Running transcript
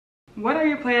What are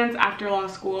your plans after law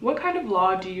school? What kind of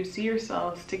law do you see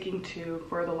yourself sticking to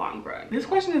for the long run? This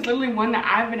question is literally one that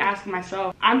I've been asking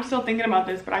myself. I'm still thinking about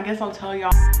this, but I guess I'll tell y'all.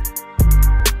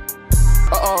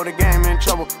 Uh-oh, the game in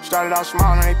trouble. Started out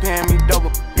small, now they paying me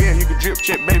double. Yeah, you can drip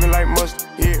chip, baby, like mustard.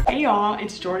 Yeah. Hey y'all,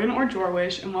 it's Jordan or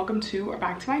JorWish, and welcome to or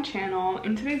back to my channel.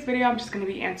 In today's video, I'm just going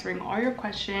to be answering all your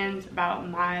questions about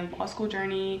my law school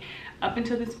journey up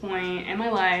until this point in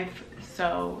my life.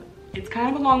 So it's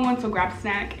kind of a long one, so grab a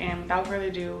snack, and without further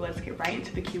ado, let's get right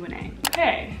into the Q&A.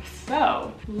 Okay,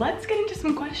 so let's get into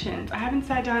some questions. I haven't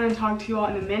sat down and talked to you all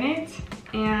in a minute,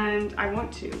 and I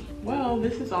want to. Well,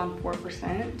 this is on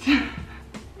 4%.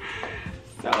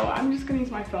 So I'm just gonna use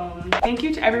my phone. Thank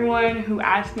you to everyone who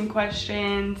asked me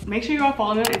questions. Make sure you all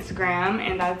follow me on Instagram,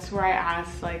 and that's where I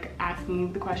ask me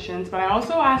the questions. But I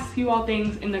also ask you all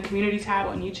things in the community tab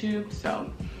on YouTube,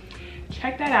 so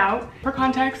check that out. For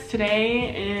context,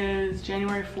 today is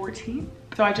January 14th.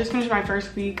 So I just finished my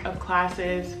first week of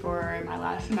classes for my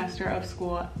last semester of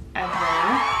school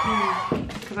ever.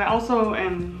 Because I also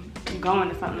am going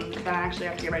to something that I actually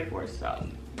have to get ready for, so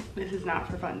this is not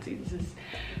for funsies, this is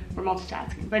for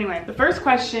multitasking. But anyway, the first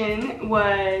question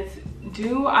was,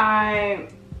 do I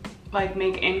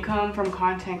make income from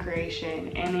content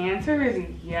creation? And the answer is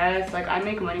yes. I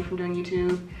make money from doing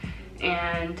YouTube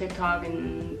and TikTok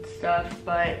and stuff,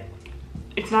 but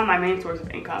it's not my main source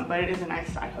of income, but it is a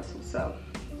nice side hustle, so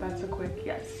that's a quick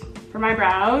yes. For my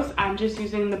brows, I'm just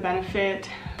using the Benefit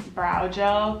brow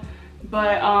gel.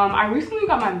 But I recently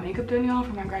got my makeup done, y'all,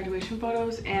 for my graduation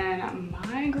photos, and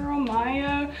my girl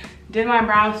Maya did my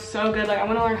brows so good. I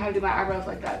want to learn how to do my eyebrows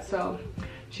like that. So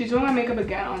she's doing my makeup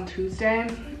again on Tuesday,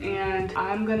 and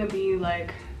I'm gonna be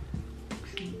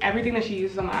everything that she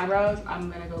uses on my eyebrows,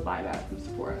 I'm gonna go buy that from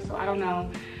Sephora. So I don't know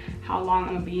how long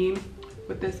I'm gonna be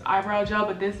with this eyebrow gel,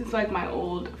 but this is my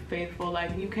old faithful.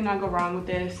 You cannot go wrong with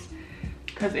this.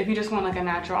 Because if you just want a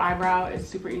natural eyebrow, it's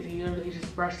super easy. You literally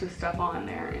just brush this stuff on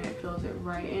there and it fills it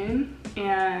right in.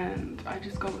 And I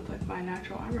just go with my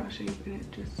natural eyebrow shape and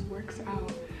it just works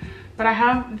out. But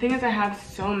the thing is I have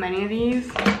so many of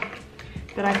these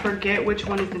that I forget which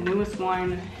one is the newest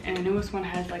one. And the newest one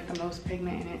has the most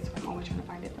pigment in it, so I'm always trying to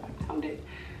find it, but I found it.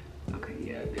 Okay,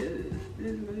 yeah, this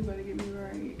is really about to get me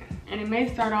right. And it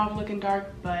may start off looking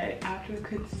dark, but after the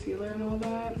concealer and all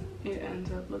that, it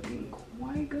ends up looking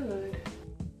quite good.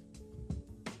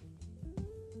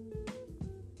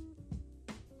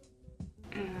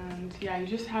 And yeah, you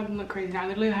just have them look crazy. Now I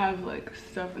literally have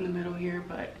stuff in the middle here,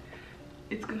 but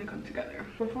it's gonna come together.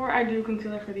 Before I do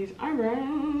concealer for these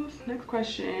eyebrows, next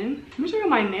question. Let me show you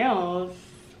my nails.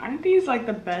 Aren't these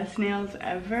the best nails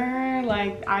ever?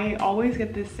 I always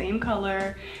get this same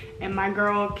color and my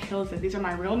girl kills it. These are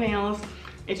my real nails.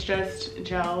 It's just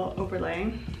gel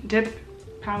overlay. Dip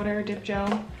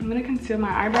gel. I'm gonna conceal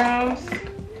my eyebrows.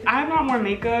 I have not worn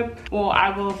makeup. Well, I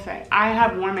will say I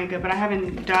have worn makeup, but I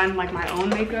haven't done my own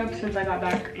makeup since I got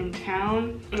back in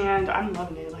town, and I'm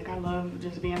loving it. I love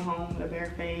just being home with a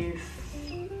bare face,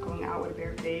 going out with a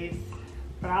bare face.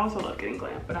 But I also love getting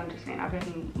glam, but I'm just saying I've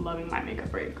been loving my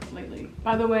makeup break lately.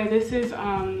 By the way, this is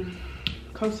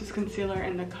Kosas concealer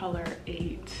in the color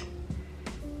 8.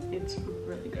 It's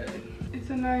really good. It's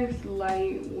a nice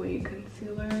lightweight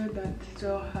concealer that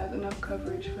still has enough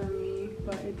coverage for me,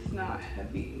 but it's not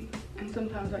heavy. And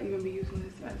sometimes I even be using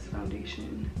this as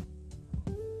foundation.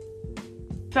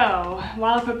 So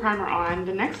while I put primer on,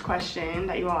 the next question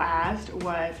that you all asked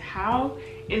was, how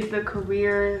is the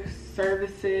career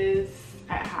services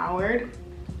at Howard?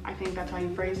 I think that's how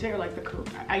you phrased it, or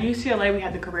at UCLA we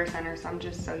had the career center, so I'm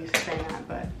just so used to saying that,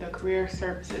 but the career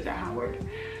services at Howard.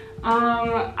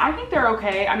 I think they're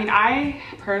okay. I mean, I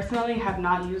personally have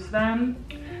not used them.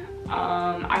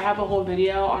 I have a whole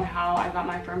video on how I got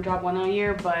my firm job 1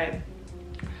 year, but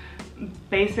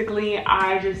basically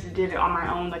I just did it on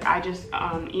my own. I just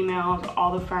emailed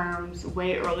all the firms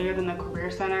way earlier than the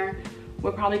career center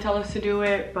would probably tell us to do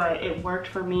it, but it worked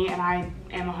for me, and I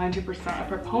am 100% a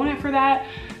proponent for that,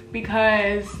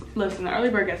 because listen, the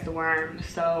early bird gets the worm.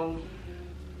 So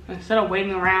instead of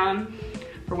waiting around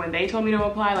for when they told me to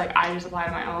apply, I just applied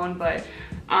on my own. But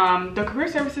the career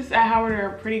services at Howard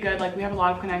are pretty good. We have a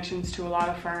lot of connections to a lot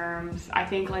of firms. I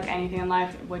think anything in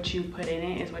life, what you put in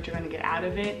it is what you're going to get out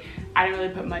of it. I didn't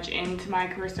really put much into my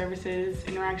career services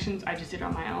interactions. I just did it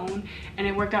on my own, and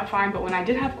it worked out fine. But when I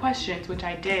did have questions, which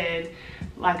I did,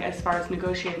 as far as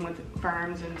negotiating with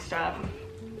firms and stuff,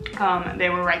 they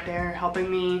were right there helping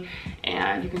me,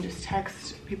 and you can just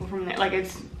text people from there.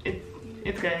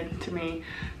 It's good to me.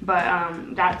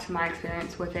 But that's my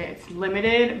experience with it. It's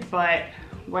limited, but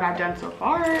what I've done so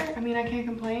far, I mean, I can't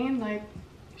complain.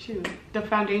 shoot. The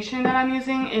foundation that I'm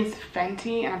using is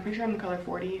Fenty, and I'm pretty sure I'm in color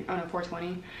 40. Oh no,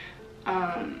 420.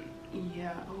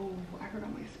 Yeah. Oh, I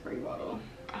forgot my spray bottle.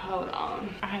 Hold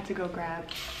on. I had to go grab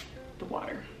the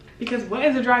water. Because what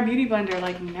is a dry beauty blender?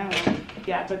 Like, no.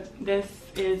 Yeah, but this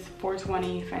is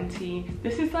 420 Fenty.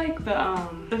 This is like the,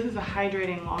 this is a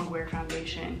hydrating longwear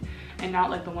foundation and not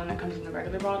like the one that comes in the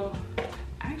regular bottle.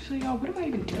 Actually, y'all, what am I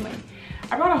even doing?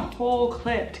 I brought a whole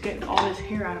clip to get all this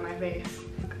hair out of my face.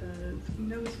 Because, you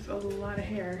know, this is a lot of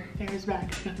hair. Hair's back,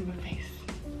 nothing but face.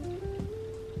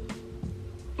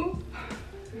 Oop.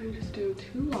 And just do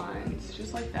 2 lines,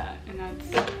 just like that. And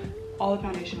that's all the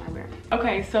foundation I wear.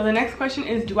 Okay, so the next question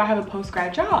is, do I have a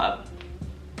post-grad job?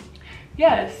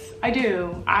 Yes, I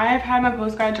do. I've had my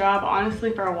post-grad job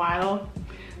honestly for a while.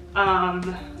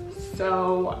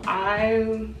 So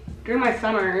during my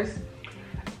summers,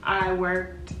 I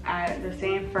worked at the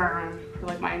same firm for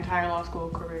like my entire law school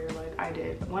career. Like I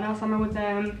did 1L summer with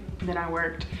them, then I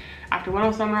worked after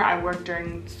 1L summer, I worked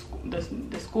during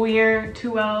the school year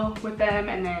 2L with them,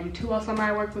 and then 2L summer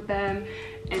I worked with them,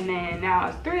 and then now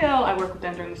as 3L I work with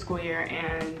them during the school year,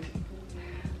 and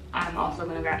I'm also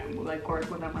gonna work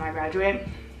with them when I graduate.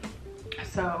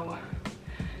 So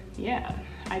yeah,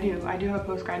 I do have a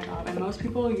post-grad job, and most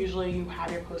people usually you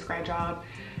have your post-grad job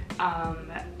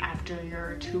after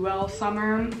your 2L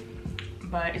summer,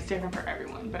 but it's different for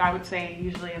everyone. But I would say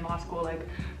usually in law school, like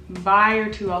by your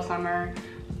 2L summer,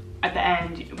 at the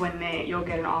end when you'll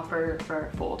get an offer for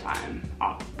full-time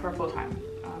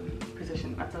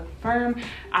position at the firm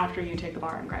after you take the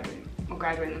bar and graduate. Well,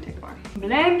 graduate and then take the bar.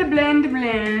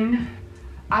 Blend.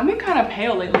 I've been kind of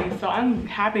pale lately, so I'm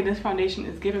happy this foundation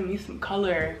is giving me some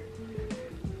color.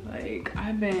 Like,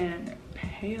 I've been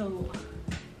pale.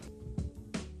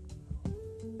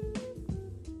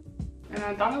 And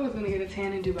I thought I was gonna get a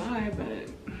tan in Dubai, but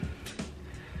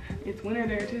it's winter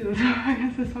there too, so I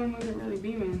guess the sun wasn't really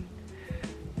beaming.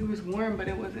 It was warm, but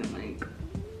it wasn't like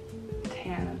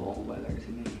tannable weather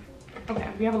to me. Okay,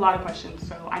 we have a lot of questions,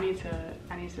 so I need to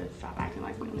stop acting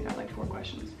like we only got like 4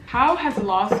 questions. How has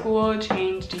law school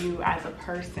changed you as a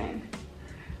person?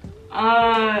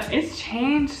 It's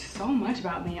changed so much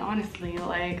about me, honestly.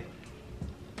 Like,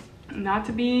 not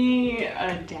to be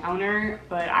a downer,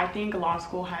 but I think law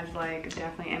school has like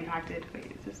definitely impacted,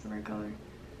 wait, is this the right color?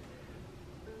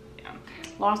 Yeah.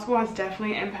 Law school has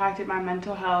definitely impacted my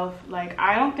mental health. Like,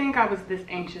 I don't think I was this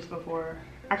anxious before.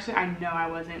 Actually, I know I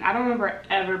wasn't. I don't remember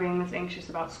ever being this anxious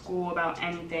about school, about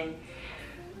anything.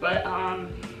 But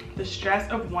the stress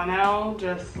of 1L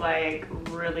just like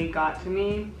really got to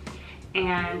me.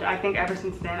 And I think ever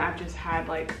since then, I've just had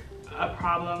like a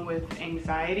problem with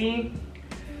anxiety.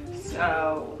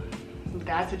 So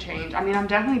that's a change. I mean, I'm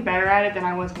definitely better at it than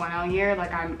I was 1L year.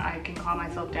 Like I can calm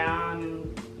myself down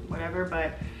and whatever,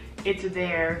 but it's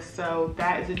there. So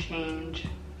that is a change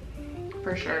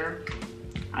for sure.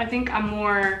 I think I'm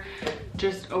more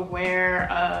just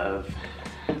aware of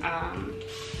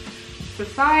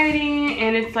society,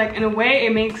 and it's like, in a way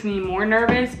it makes me more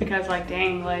nervous because like,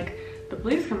 dang, like the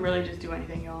police can really just do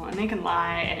anything, y'all, and they can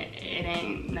lie, and it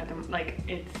ain't nothing. Like,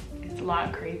 it's a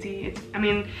lot crazy. I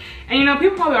mean, and you know,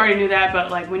 people probably already knew that,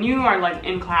 but like when you are like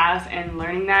in class and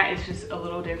learning that, it's just a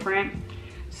little different.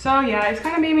 So yeah, it's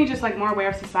kind of made me just like more aware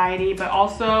of society, but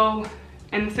also,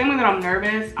 and the same way that I'm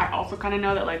nervous, I also kind of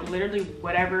know that like literally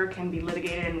whatever can be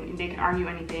litigated and they can argue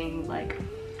anything, like,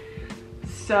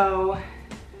 so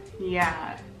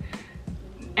yeah.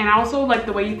 And also like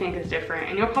the way you think is different,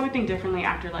 and you'll probably think differently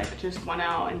after like just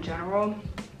 1L in general.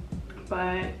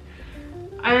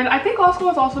 And I think law school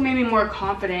has also made me more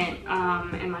confident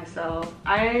in myself.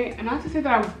 Not to say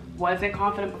that I wasn't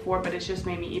confident before, but it's just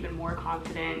made me even more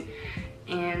confident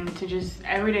into just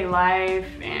everyday life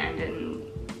and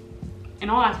in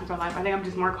all aspects of life. I think I'm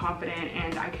just more confident,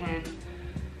 and I can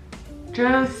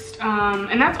just,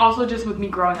 and that's also just with me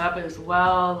growing up as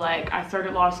well. Like, I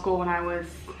started law school when I was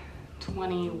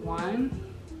 21.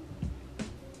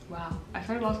 Wow, I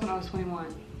started law school when I was 21,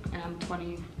 and I'm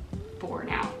 24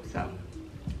 now, so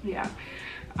yeah.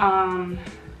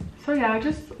 So yeah,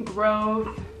 just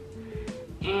growth,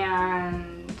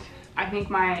 and I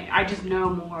think I just know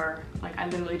more. Like, I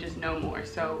literally just know more.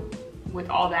 So with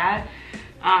all that,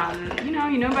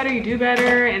 you know better, you do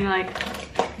better, and like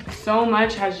so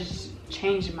much has just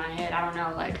changed in my head. I don't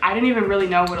know, like I didn't even really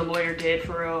know what a lawyer did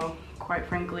for real, quite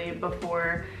frankly,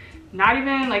 before. Not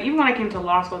even like, even when I came to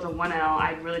law school as a 1L,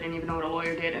 I really didn't even know what a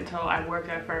lawyer did until I worked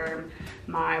at a firm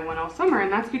my 1L summer.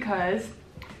 And that's because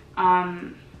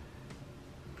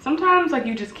sometimes like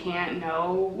you just can't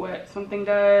know what something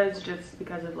does just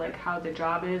because of like how the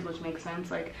job is, which makes sense.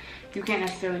 Like, you can't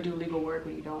necessarily do legal work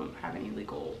when you don't have any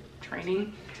legal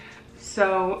training.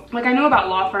 So like I knew about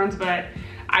law firms, but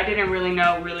I didn't really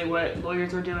know what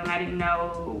lawyers were doing. I didn't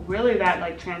know really that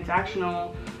like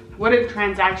what a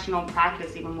transactional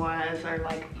practice even was, or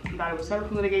like that it was separate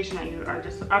from litigation, I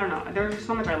don't know. There was just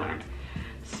so much I learned.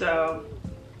 So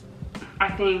I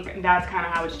think that's kind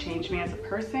of how it's changed me as a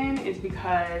person, is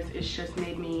because it's just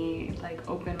made me like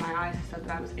open my eyes to stuff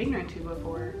that I was ignorant to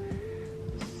before.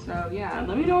 So yeah,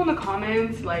 let me know in the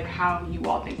comments like how you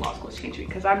all think law school has changed me,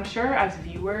 because I'm sure as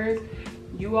viewers,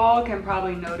 you all can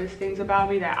probably notice things about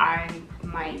me that I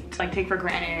might like take for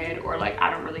granted, or like I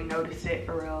don't really notice it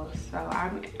for real. So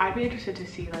I'd be interested to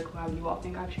see like how you all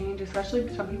think I've changed,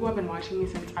 especially some people have been watching me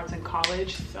since I was in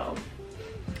college, so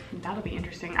that'll be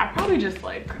interesting. I probably just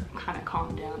like kind of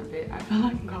calmed down a bit. I feel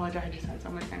like in college I just had so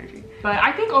much energy. But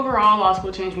I think overall law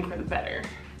school changed me for the better,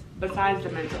 besides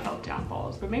the mental health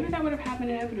downfalls. But maybe that would have happened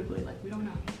inevitably, like we don't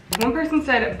know. One person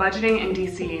said budgeting in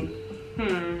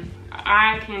DC.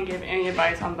 I can't give any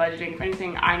advice on budgeting. If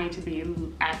anything, I need to be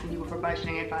asking people for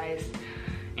budgeting advice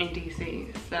in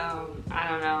DC. So I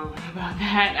don't know about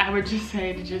that. I would just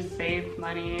say to just save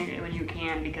money when you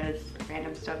can, because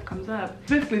random stuff comes up.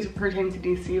 Specifically pertaining to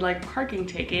DC, like parking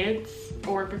tickets,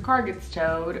 or if your car gets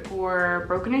towed or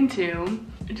broken into,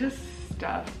 just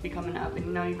stuff be coming up. And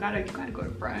you know, you gotta go to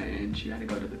brunch, you gotta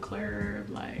go to the club.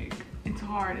 Like it's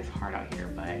hard out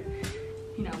here, but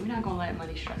you know, we're not gonna let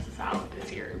money stress us out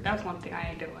this year. That's one thing I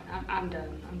ain't doing. I'm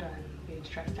done being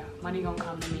stressed out. Money gonna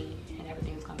come to me and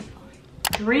everything's gonna be fine.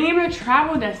 Dream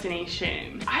travel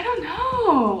destination. I don't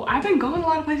know. I've been going to a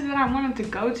lot of places that I wanted to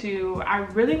go to. I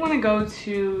really want to go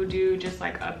to do just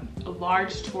like a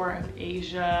large tour of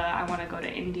Asia. I want to go to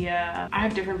India. I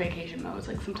have different vacation modes.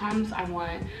 Like sometimes I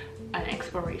want an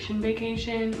exploration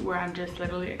vacation where I'm just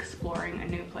literally exploring a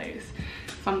new place.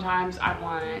 Sometimes I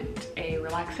want a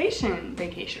relaxation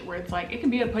vacation where it's like, it can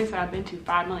be a place that I've been to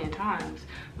 5 million times,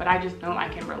 but I just know I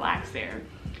can relax there.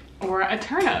 Or a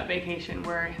turn up vacation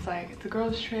where it's like, it's a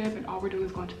girls trip and all we're doing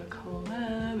is going to the club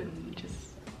and just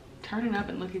turning up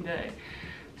and looking good.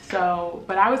 So,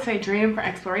 but I would say dream for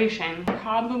exploration,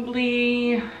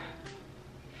 probably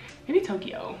maybe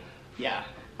Tokyo. Yeah,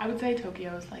 I would say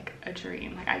Tokyo is like a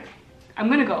dream. Like I'm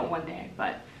gonna go one day,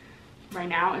 but right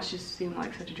now it's just seemed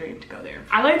like such a dream to go there.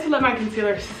 I like to let my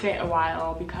concealer sit a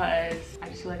while because I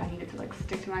just feel like I need it to like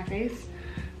stick to my face.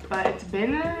 But it's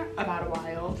been about a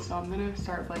while, so I'm gonna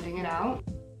start blending it out.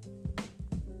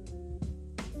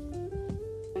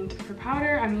 And for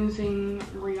powder, I'm using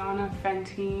Rihanna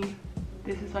Fenty.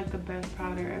 This is like the best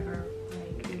powder ever.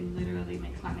 Like it literally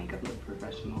makes my makeup look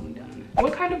professional and done.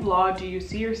 What kind of law do you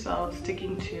see yourself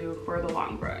sticking to for the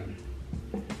long run?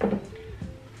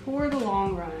 For the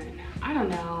long run, I don't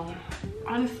know.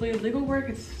 Honestly, legal work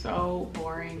is so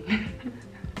boring.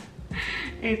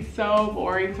 It's so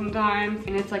boring sometimes,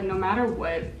 and it's like no matter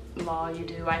what law you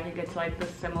do, I think it's like the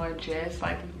similar gist.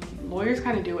 Like lawyers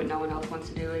kind of do what no one else wants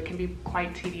to do. It can be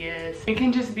quite tedious. It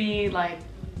can just be like,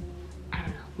 I don't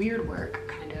know, weird work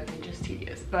kind of, and just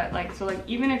tedious. But like, so like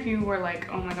even if you were like,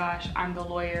 oh my gosh, I'm the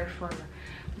lawyer for,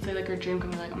 let's say like your dream can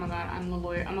be like, oh my god, I'm a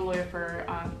lawyer for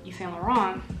Yves Saint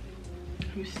Laurent,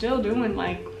 you're still doing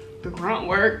like the grunt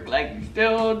work. Like you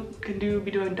still can be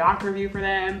doing doc review for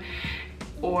them,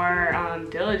 or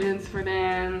diligence for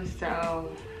them.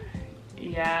 So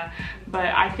yeah, but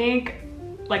I think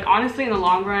like honestly in the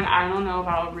long run, I don't know if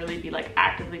I'll really be like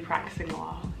actively practicing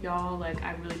law, y'all. Like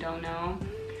I really don't know.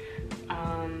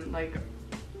 Like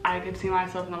I could see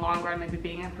myself in the long run maybe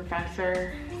being a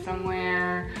professor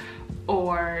somewhere,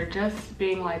 or just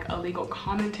being like a legal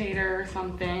commentator or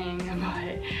something,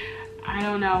 but I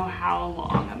don't know how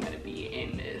long I'm gonna be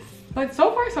in this. But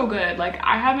so far so good. Like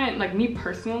I haven't, like me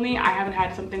personally, I haven't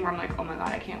had something where I'm like, oh my god,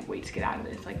 I can't wait to get out of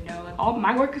this. Like no, like all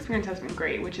my work experience has been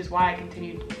great, which is why I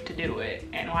continue to do it,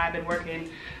 and why I've been working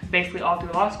basically all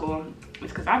through law school.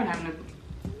 It's because I've been having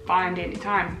a fine dandy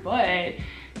time. But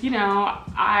you know,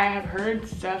 I have heard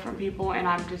stuff from people, and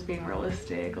I'm just being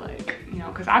realistic, like, you know,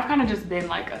 because I've kind of just been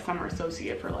like a summer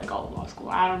associate for like all of law school.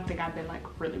 I don't think I've been like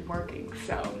really working.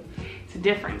 So it's a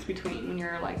difference between when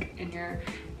you're like in your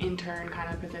intern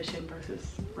kind of position versus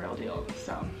real deal.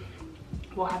 So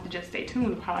we'll have to just stay tuned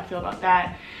with how I feel about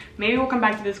that. Maybe we'll come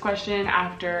back to this question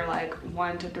after like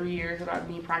 1 to 3 years about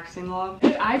me practicing law.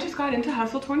 I just got into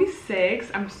Hustle 26.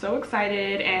 I'm so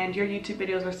excited, and your YouTube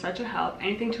videos are such a help.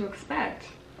 Anything to expect?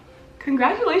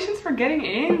 Congratulations for getting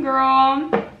in,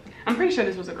 girl. I'm pretty sure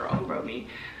this was a girl who wrote me,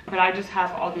 but I just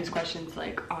have all these questions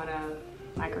like on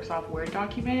a Microsoft Word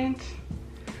document,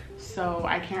 so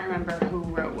I can't remember who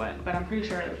wrote what, but I'm pretty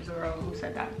sure it was a girl who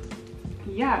said that.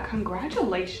 Yeah,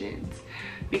 congratulations.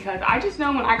 because I just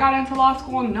know when I got into law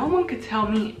school, no one could tell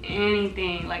me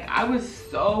anything. Like, I was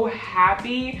so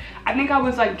happy. I think I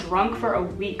was like drunk for a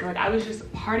week. Like, I was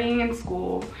just partying in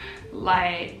school.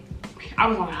 Like, I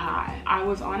was on a high. I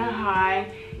was on a high,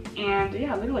 and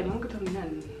yeah, literally no one could tell me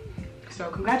nothing. So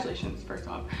congratulations, first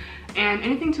off. And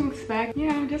anything to expect, you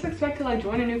know, just expect to like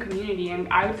join a new community. And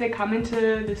I would say come into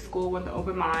this school with an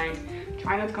open mind.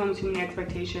 Try not to come with too many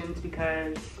expectations,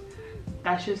 because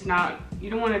that's just not,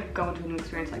 you don't want to go into a new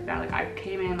experience like that. Like, I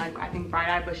came in like, I think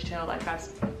bright-eyed, bushy-tailed, like that's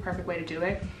the perfect way to do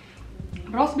it.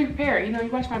 But also be prepared, you know, you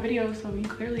watch my videos, so you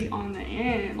clearly on the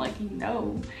end, like, you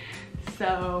know.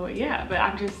 So yeah, but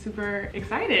I'm just super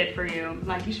excited for you.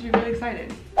 Like, you should be really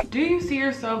excited. Do you see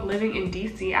yourself living in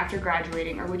DC after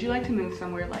graduating, or would you like to move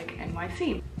somewhere like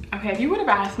NYC? Okay, if you would have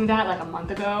asked me that like a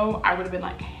month ago, I would have been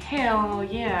like, hell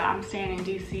yeah, I'm staying in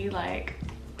DC, like,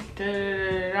 da da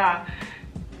da da.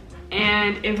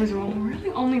 And it was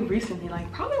really only recently,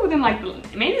 like probably within like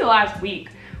maybe the last week,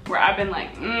 where I've been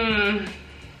like,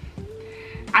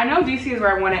 I know DC is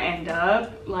where I want to end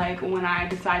up, like when I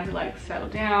decide to like settle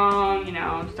down, you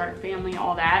know, start a family,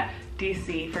 all that.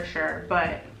 DC for sure.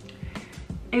 But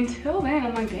until then,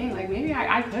 I'm like, dang, like maybe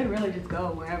I could really just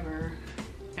go wherever.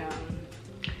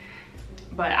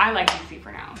 But I like DC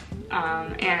for now.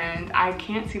 And I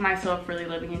can't see myself really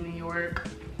living in New York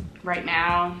right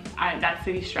now. That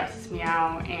city stresses me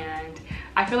out, and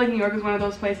I feel like New York is one of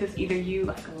those places, either you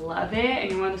like love it and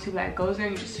you're one of those people that goes there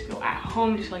and you just feel at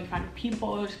home, just like you find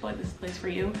people, just feel like this is a place for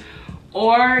you,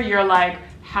 or you're like,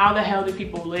 how the hell do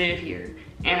people live here?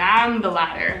 And I'm the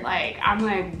latter. Like, I'm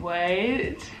like,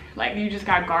 what? Like, you just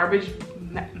got garbage,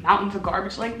 mountains of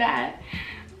garbage like that?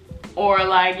 Or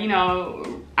like, you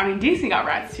know, I mean, DC got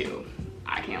rats too,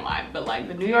 I can't lie, but like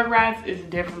the New York rats is a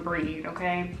different breed,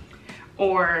 okay?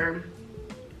 Or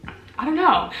I don't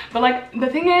know, but like the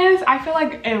thing is, I feel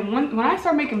like when I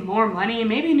start making more money,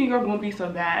 maybe New York won't be so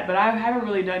bad. But I haven't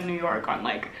really done New York on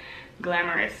like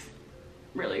glamorous,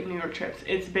 really New York trips.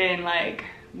 It's been like,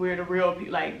 we're the real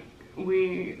people, like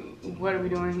what are we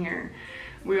doing here?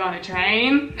 We on a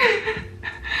train?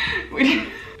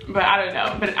 But I don't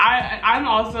know. But I'm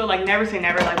also like, never say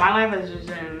never. Like, my life has just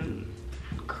been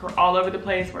all over the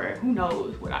place, where who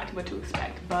knows what to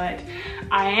expect. But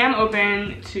I am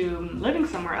open to living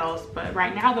somewhere else, but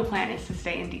right now the plan is to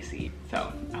stay in DC.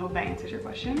 So I hope that answers your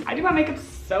question. I do my makeup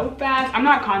so fast. I'm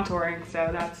not contouring, so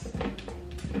that's,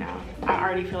 no, I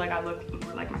already feel like I look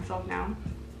more like myself now.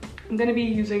 I'm gonna be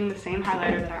using the same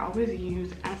highlighter that I always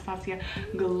use, Anastasia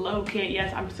Glow Kit.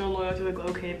 Yes, I'm still loyal to the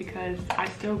Glow Kit, because I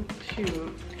still,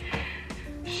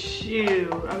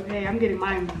 shoot, okay, I'm getting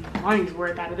my money's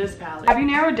worth out of this palette. Have you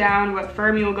narrowed down what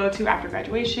firm you will go to after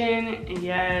graduation?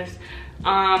 Yes.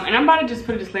 And I'm about to just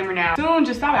put a disclaimer now. Soon,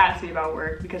 just stop asking me about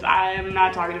work, because I am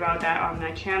not talking about that on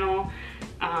my channel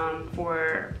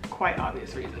for quite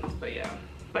obvious reasons. But yeah.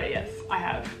 But yes, I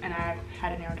have, and I've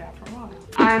had it narrowed down for a while now.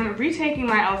 I'm retaking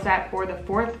my LSAT for the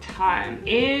 4th time.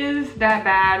 Is that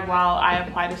bad while I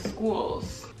apply to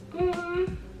schools?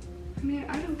 I mean,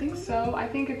 I don't think so. I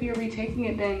think if you're retaking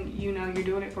it, then you know you're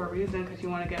doing it for a reason, because you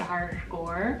want to get a higher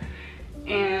score.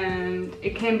 And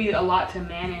it can be a lot to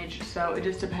manage, so it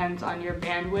just depends on your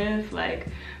bandwidth. Like,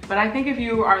 but I think if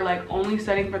you are like only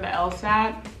studying for the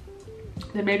LSAT,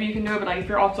 then maybe you can do it. But like, if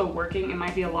you're also working, it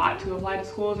might be a lot to apply to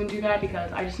schools and do that,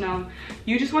 because I just know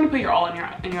you just want to put your all in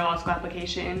your law school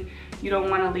application. You don't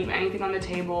want to leave anything on the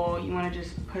table. You want to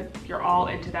just put your all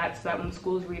into that, so that when the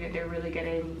schools read it, they're really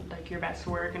getting like your best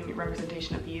work and your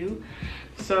representation of you.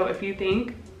 So if you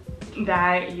think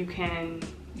that you can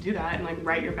do that and like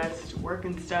write your best work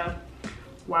and stuff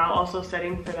while also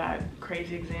studying for that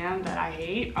crazy exam that I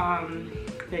hate,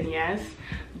 then yes.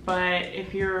 But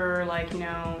if you're like, you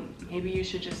know, maybe you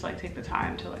should just like take the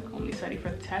time to like only study for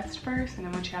the test first, and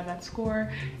then once you have that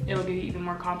score, it'll give you even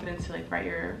more confidence to like write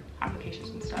your applications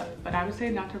and stuff. But I would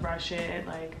say not to rush it.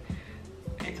 Like,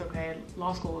 it's okay,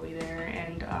 law school will be there,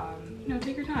 and you know,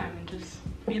 take your time and just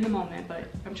be in the moment. But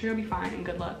I'm sure you'll be fine, and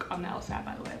good luck on the LSAT,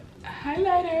 by the way.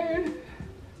 Highlighter.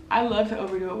 I love to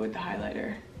overdo it with the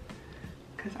highlighter,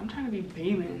 because I'm trying to be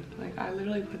beaming. Like, I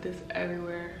literally put this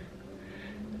everywhere.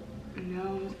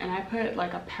 Nose, and I put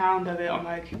like a pound of it on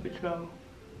my Cupid's bow.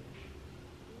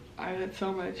 I put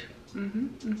so much.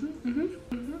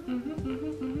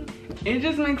 It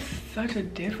just makes such a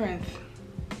difference.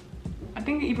 I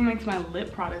think it even makes my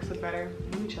lip products look better.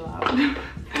 Let me chill out.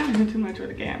 I'm doing too much with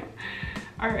the camera.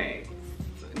 All right,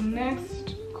 so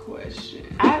next question.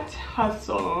 At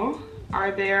Hustle,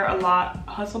 are there a lot,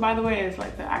 Hustle by the way is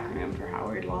like the acronym for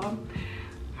Howard Law.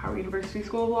 Howard University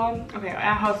School of Law. Okay,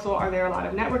 at Hustle, are there a lot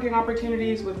of networking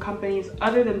opportunities with companies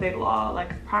other than big law,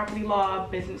 like property law,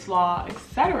 business law,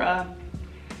 etc.?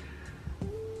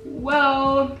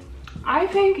 Well, I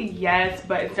think yes,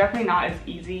 but it's definitely not as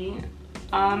easy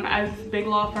as big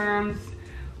law firms,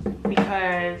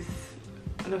 because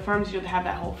the firms usually have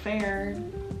that whole fair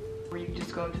where you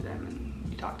just go to them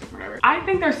and you talk to them, whatever. I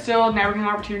think there's still networking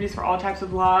opportunities for all types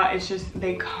of law. It's just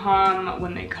they come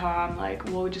when they come. Like,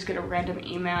 we'll just get a random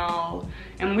email,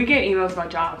 and we get emails about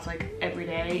jobs like every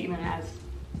day, even as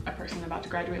a person about to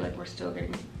graduate. Like, we're still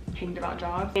getting pinged about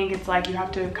jobs. I think it's like you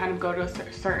have to kind of go to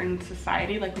a certain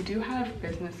society. Like, we do have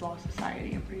business law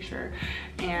society, I'm pretty sure,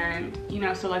 and you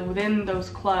know, so like within those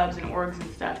clubs and orgs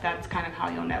and stuff, that's kind of how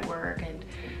you'll network and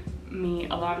meet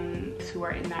alums who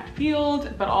are in that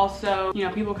field. But also, you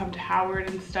know, people come to Howard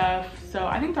and stuff, so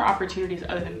I think there are opportunities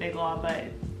other than big law, but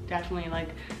definitely like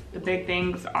the big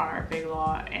things are big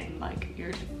law and like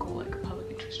your typical like public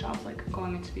interest jobs, like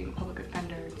going into being a public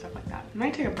offender and stuff like that. I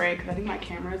might take a break because I think my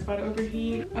camera is about to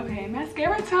overheat. Okay,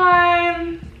 mascara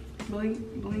time.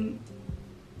 Blink, blink.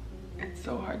 It's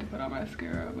so hard to put on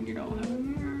mascara when you don't have a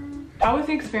mirror. How was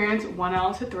the experience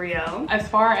 1L to 3L? As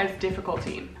far as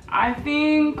difficulty, I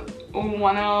think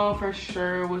 1L for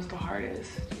sure was the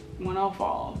hardest. 1L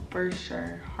fall for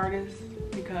sure hardest,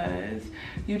 because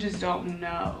you just don't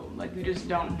know. Like, you just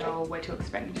don't know what to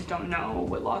expect. You just don't know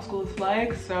what law school is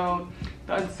like. So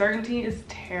the uncertainty is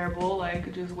terrible.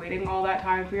 Like, just waiting all that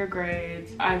time for your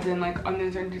grades, as in like, the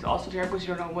uncertainty is also terrible because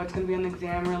you don't know what's going to be on the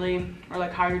exam really, or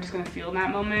like how you're just going to feel in that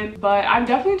moment. But I've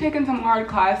definitely taken some hard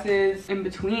classes in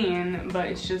between, but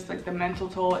it's just like the mental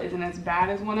toll isn't as bad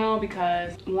as 1L,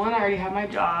 because one, I already have my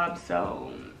job,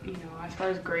 so you know, as far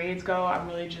as grades go, I'm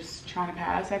really just trying to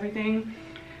pass everything,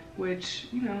 which,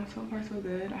 you know, so far so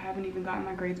good. I haven't even gotten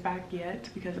my grades back yet,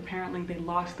 because apparently they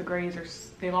lost the grades, or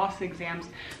they lost the exams.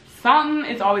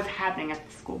 Something is always happening at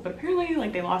the school, but apparently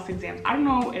like they lost the exams. I don't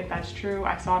know if that's true.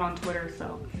 I saw it on Twitter,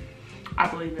 so I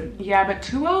believe it. Yeah, but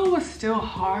 2L was still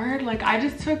hard. Like, I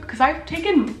just took, because I've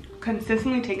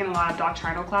consistently taken a lot of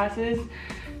doctrinal classes,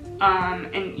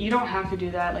 and you don't have to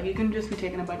do that. Like, you can just be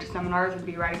taking a bunch of seminars and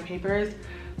be writing papers.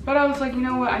 But I was like, you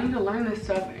know what, I need to learn this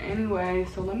stuff anyway,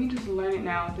 so let me just learn it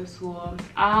now at this school.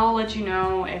 I'll let you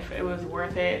know if it was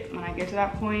worth it when I get to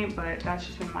that point, but that's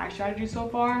just been my strategy so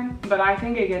far. But I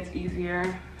think it gets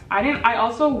easier. I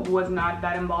also was not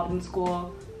that involved in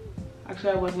school.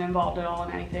 Actually, I wasn't involved at all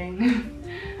in anything.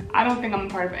 I don't think I'm a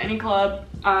part of any club.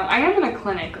 I am in a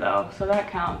clinic though, so that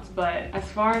counts. But as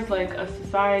far as like a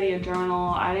society, a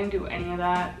journal, I didn't do any of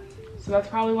that. So that's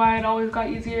probably why it always got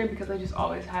easier, because I just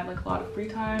always had like a lot of free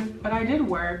time. But I did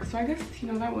work, so I guess,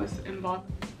 you know, that was involved.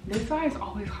 This side is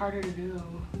always harder to do.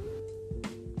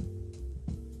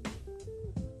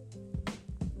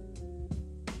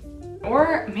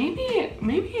 Or maybe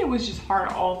it was just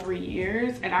hard all 3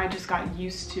 years and I just got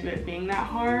used to it being that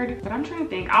hard. But I'm trying to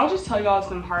think. I'll just tell y'all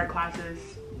some hard classes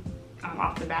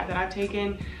off the bat that I've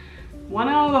taken. One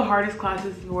of the hardest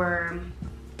classes were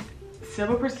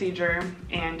civil procedure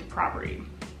and property.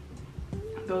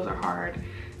 Those are hard.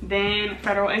 Then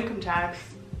federal income tax,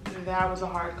 that was a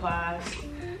hard class.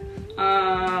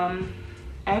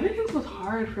 Evidence was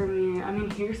hard for me. I mean,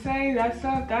 hearsay, that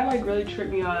stuff, that like really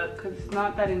tripped me up because it's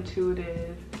not that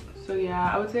intuitive. So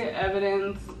yeah, I would say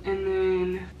evidence, and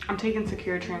then I'm taking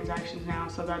secure transactions now,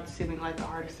 so that's seeming like the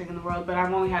hardest thing in the world, but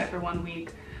I've only had it for 1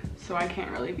 week, so I can't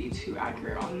really be too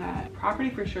accurate on that. Property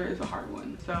for sure is a hard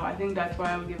one, so I think that's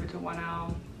why I would give it to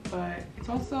 1L, but it's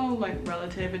also like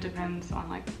relative. It depends on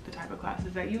like the type of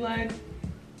classes that you like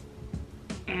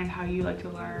and how you like to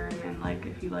learn, and like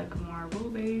if you like more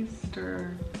rule-based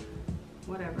or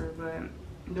whatever. But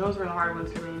those were the hard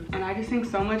ones for me, and I just think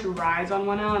so much rides on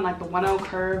 1L, and like the 1L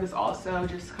curve is also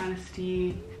just kind of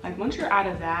steep. Like once you're out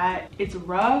of that, it's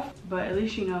rough, but at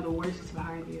least you know the worst is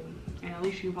behind you, and at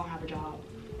least you won't have a job.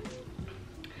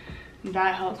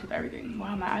 That helps with everything.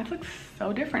 Wow, my eyes look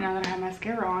so different now that I have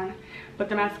mascara on, but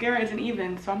the mascara isn't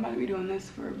even, so I'm about to be doing this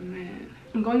for a minute.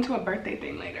 I'm going to a birthday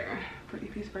thing later. Pretty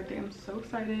Peace birthday. I'm so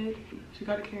excited. She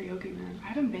got a karaoke room. I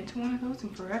haven't been to one of those in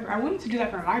forever. I wanted to do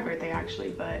that for my birthday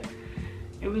actually, but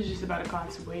it was just about to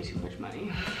cost way too much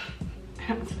money.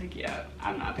 I was like, yeah,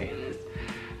 I'm not paying this.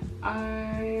 I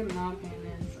am not paying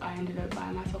this. I ended up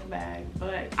buying myself a bag,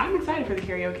 but I'm excited for the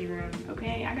karaoke room.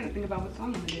 Okay, I gotta think about what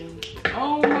song I'm gonna do.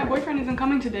 Oh, my boyfriend isn't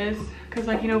coming to this because,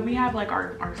 like, you know, we have like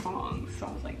our songs, so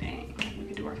I was like, dang, we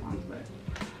could do our songs, but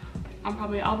I'll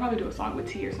probably do a song with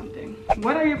T or something.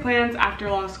 What are your plans after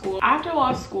law school? After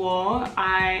law school,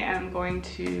 I am going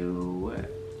to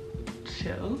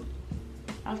chill.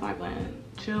 That's my plan.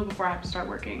 chill before I have to start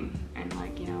working and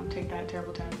like, you know, take that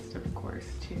terrible test of course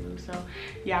too. So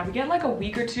yeah, we get like a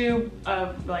week or two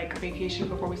of like vacation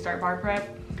before we start bar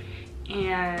prep,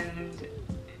 and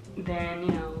then,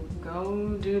 you know,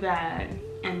 go do that.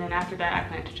 And then after that, I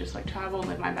plan to just like travel and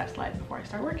live my best life before I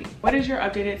start working. What is your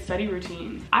updated study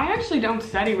routine? I actually don't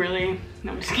study really.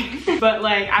 No, I'm just kidding. But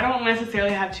like, I don't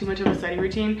necessarily have too much of a study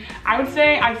routine. I would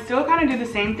say I still kind of do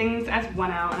the same things as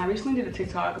went out. And I recently did a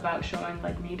TikTok about showing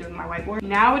like me doing my whiteboard.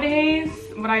 Nowadays,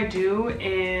 what I do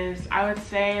is I would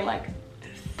say like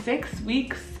 6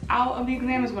 weeks out of the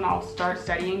exam is when I'll start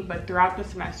studying, but throughout the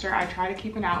semester I try to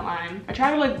keep an outline. I try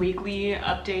to like weekly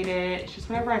update it. It's just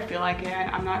whenever I feel like it.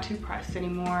 I'm not too pressed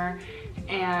anymore,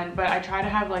 but I try to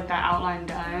have like that outline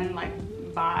done like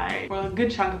a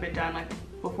good chunk of it done like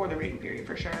before the reading period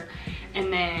for sure.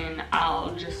 And then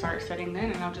I'll just start studying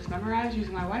then, and I'll just memorize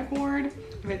using my whiteboard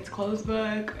if it's closed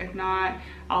book. If not,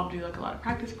 I'll do like a lot of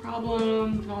practice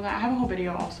problems and all that. I have a whole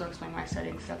video also explaining my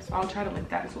studying stuff, so I'll try to link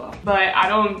that as well. But I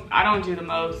don't do the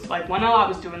most. Like when I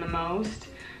was doing the most,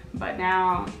 but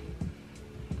now,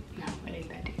 no, it ain't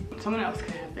that deep. Someone else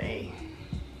can have the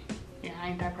yeah, I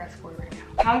ain't that pressed for it right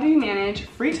now. How do you manage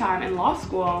free time in law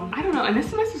school? I don't know, and this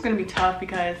semester's gonna be tough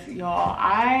because y'all,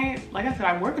 like I said,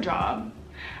 I work a job,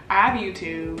 I have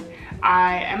YouTube,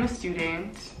 I am a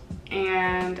student,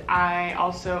 and I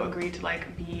also agreed to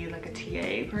like be like a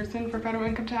TA person for federal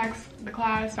income tax, the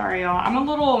class. Sorry y'all, I'm a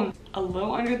little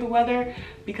under the weather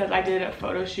because I did a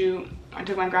photo shoot. I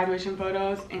took my graduation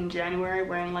photos in January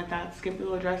wearing like that skimpy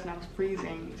little dress, and I was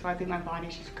freezing. So I think my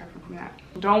body's just recovering from that.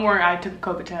 Don't worry, I took a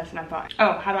COVID test and I'm fine.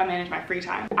 Oh, how do I manage my free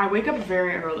time? I wake up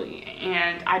very early,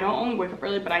 and I don't only wake up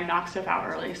early, but I knock stuff out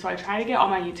early. So I try to get all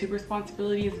my YouTube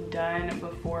responsibilities done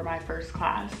before my first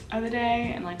class of the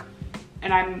day, and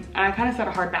I kind of set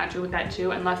a hard boundary with that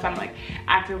too, unless I'm like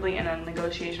actively in a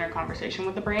negotiation or conversation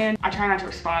with the brand. I try not to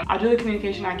respond. I'll do the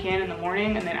communication I can in the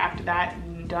morning, and then after that,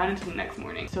 done until the next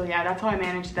morning. So yeah, that's how I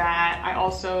manage that. I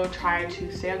also try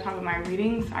to stay on top of my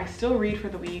readings. I still read for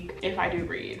the week if I do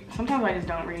read. Sometimes I just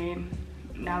don't read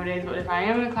nowadays, but if I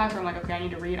am in a class where I'm like, okay, I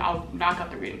need to read, I'll knock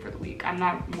out the reading for the week. I'm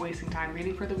not wasting time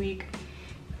reading for the week.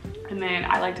 And then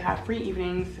I like to have free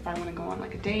evenings if I want to go on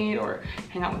like a date or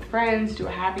hang out with friends, do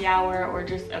a happy hour, or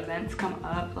just events come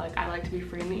up. Like I like to be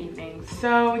free in the evenings.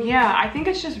 So yeah, I think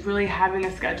it's just really having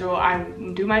a schedule. I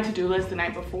do my to-do list the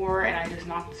night before and I just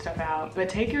knock the stuff out. But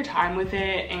take your time with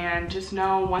it, and just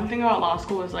know one thing about law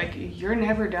school is like you're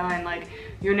never done. Like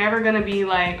you're never gonna be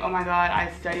like, oh my god, I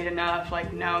studied enough.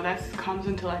 Like no, that comes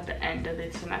until like the end of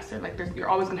the semester. Like you're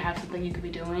always gonna have something you could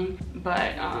be doing,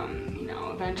 but you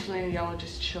know, eventually y'all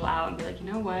just chill out and be like,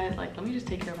 you know what, like let me just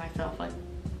take care of myself. Like,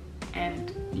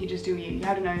 and you just do you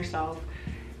have to know yourself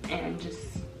and just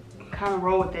kind of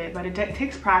roll with it. But it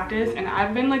takes practice, and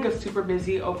I've been like a super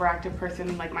busy, overactive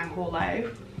person like my whole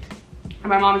life, and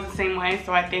my mom is the same way.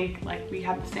 So I think like we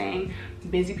have the saying,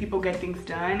 busy people get things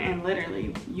done, and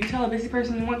literally you tell a busy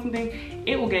person you want something,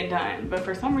 it will get done. But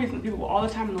for some reason, people all the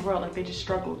time in the world, like they just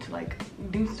struggle to like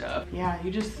do stuff. Yeah,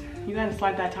 you gotta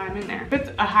slide that time in there. If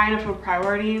it's a high enough of a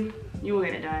priority, you will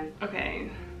get it done. Okay,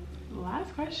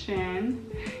 last question.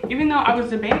 Even though I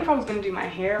was debating if I was gonna do my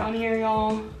hair on here,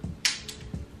 y'all.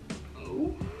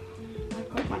 Ooh, I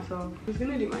poked myself. I was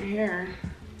gonna do my hair.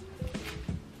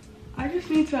 I just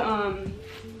need to,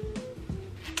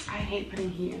 I hate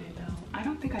putting heat in it though. I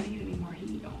don't think I need any more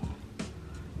heat, y'all.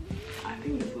 I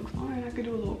think this looks fine. I could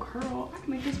do a little curl. I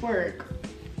can make this work.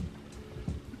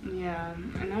 Yeah,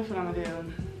 and that's what I'm gonna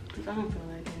do, because I don't feel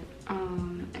like it.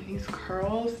 And these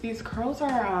curls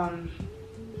are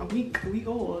a week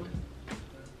old.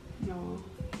 No,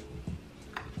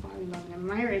 that's why I love them.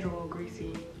 My hair is a little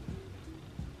greasy,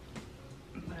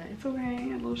 but it's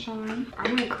okay. A little shine.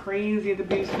 I went crazy at the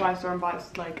beauty supply store and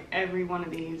bought like every one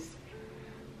of these.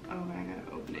 Oh, but I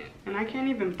gotta open it, and I can't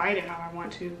even bite it how I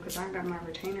want to because I got my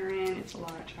retainer in. It's a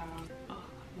lot, child. Oh,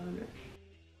 I love it.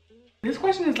 This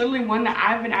question is literally one that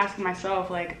I've been asking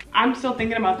myself. Like, I'm still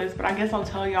thinking about this, but I guess I'll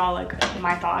tell y'all like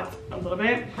my thoughts a little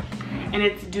bit. And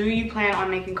it's, do you plan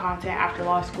on making content after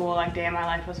law school, like day in my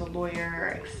life as a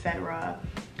lawyer, etc.?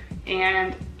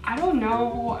 And I don't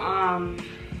know.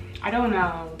 I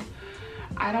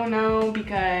don't know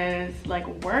because like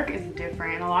work is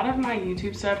different. A lot of my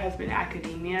YouTube stuff has been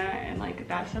academia, and like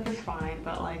that stuff is fine,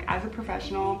 but like as a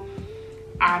professional,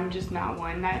 I'm just not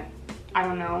one that, I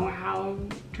don't know how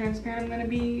transparent I'm gonna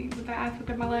be with that aspect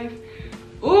of my life.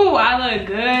 Ooh, I look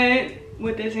good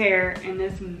with this hair and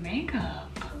this makeup.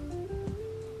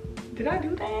 Did I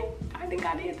do that? I think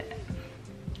I did that.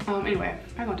 Anyway,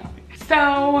 back on topic.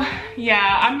 So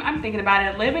yeah, I'm thinking about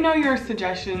it. Let me know your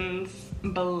suggestions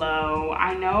below.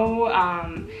 I know,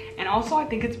 and also I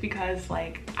think it's because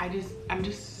like I just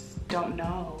don't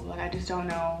know. Like I just don't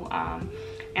know.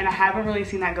 And I haven't really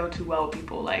seen that go too well with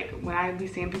people. Like when I be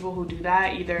seeing people who do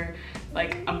that, either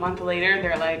like a month later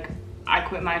they're like, I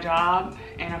quit my job,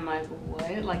 and I'm like,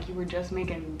 what? Like you were just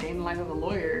making day in the life of a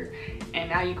lawyer and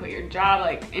now you quit your job.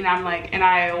 Like, and I'm like, and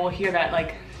I will hear that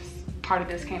like part of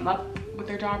this came up with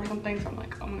their job or something, so I'm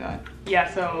like, oh my god.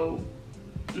 Yeah, so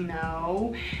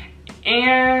no.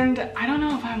 And I don't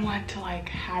know if I want to like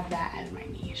have that as my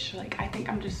niche. Like I think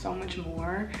I'm just so much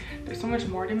more, there's so much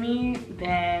more to me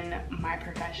than my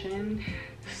profession.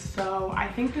 So I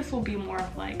think this will be more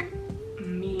of like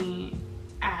me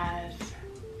as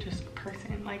just a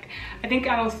person. Like I think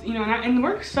I'll, you know, and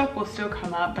work stuff will still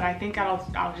come up, but I think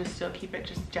I'll just still keep it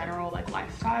just general like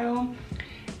lifestyle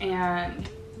and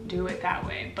do it that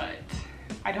way. But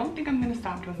I don't think I'm gonna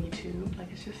stop doing YouTube.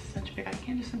 Like it's just such big, I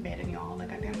can't just abandon y'all.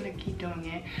 Like I think I'm gonna keep doing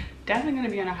it. Definitely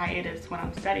gonna be on a hiatus when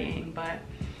I'm studying, but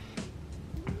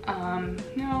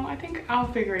no, I think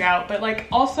I'll figure it out. But like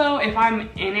also if I'm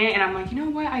in it and I'm like, you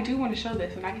know what, I do want to show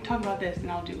this and I can talk about this,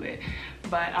 and I'll do it.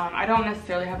 But I don't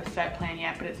necessarily have a set plan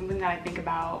yet, but it's something that I think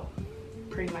about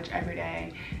pretty much every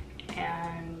day,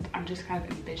 and I'm just kind of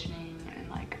envisioning and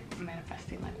like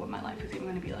manifesting like what my life is even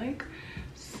gonna be like.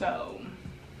 So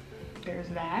there's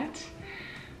that.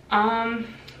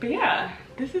 But yeah,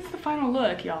 this is the final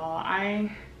look, y'all.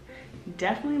 I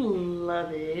definitely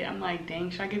love it. I'm like, dang,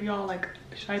 should I give y'all like,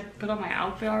 should I put on my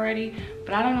outfit already?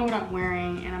 But I don't know what I'm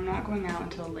wearing, and I'm not going out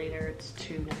until later. It's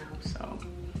 2 now, so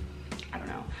I don't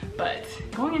know. But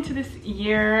going into this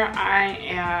year, I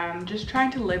am just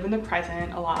trying to live in the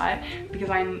present a lot, because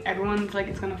everyone's like,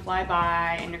 it's gonna fly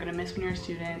by and you're gonna miss when you're a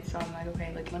student. So I'm like,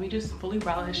 okay, like let me just fully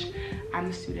relish I'm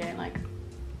a student, like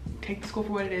take the school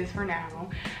for what it is for now.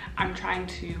 I'm trying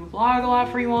to vlog a lot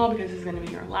for you all, because this is gonna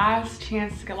be your last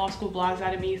chance to get law school vlogs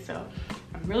out of me. So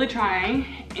I'm really trying.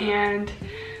 And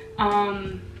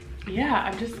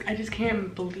yeah, I just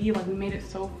can't believe like we made it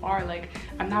so far. Like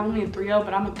I'm not only a 3L,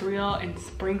 but I'm a 3L in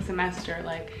spring semester.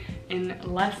 Like in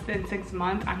less than 6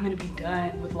 months, I'm gonna be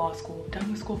done with law school,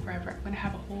 done with school forever. I'm gonna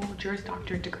have a whole Juris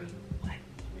Doctorate degree.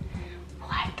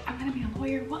 What? I'm gonna be a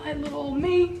lawyer? What? Little old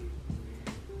me?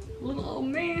 Little old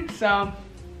me. So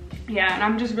yeah, and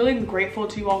I'm just really grateful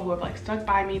to you all who have like stuck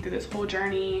by me through this whole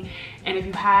journey. And if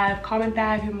you have, comment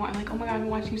that. If you want, like, oh my god, I've been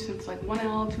watching you since like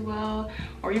 1L, 2L,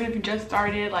 or even if you just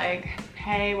started, like,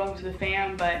 hey, welcome to the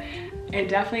fam. But it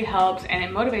definitely helps, and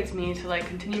it motivates me to like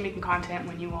continue making content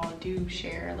when you all do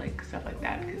share like stuff like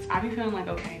that, because I be feeling like,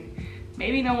 okay,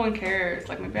 maybe no one cares.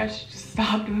 Like maybe I should just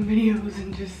stop doing videos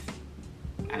and just,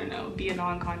 I don't know, be a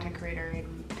non-content creator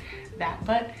and that.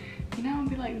 But you know,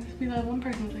 be like, just be the one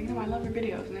person who's like, you know, I love your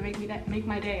videos and they make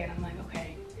my day, and I'm like,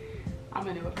 okay, I'm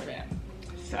gonna do it for them.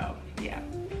 So yeah,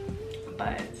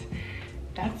 but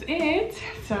that's it.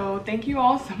 So thank you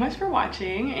all so much for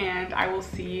watching, and I will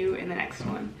see you in the next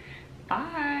one.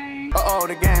 Bye. Uh-oh,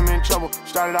 the game in trouble.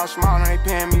 Started out small, now they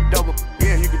paying me double.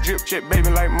 Yeah, you can drip chip, baby,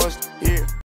 like mustard. Yeah.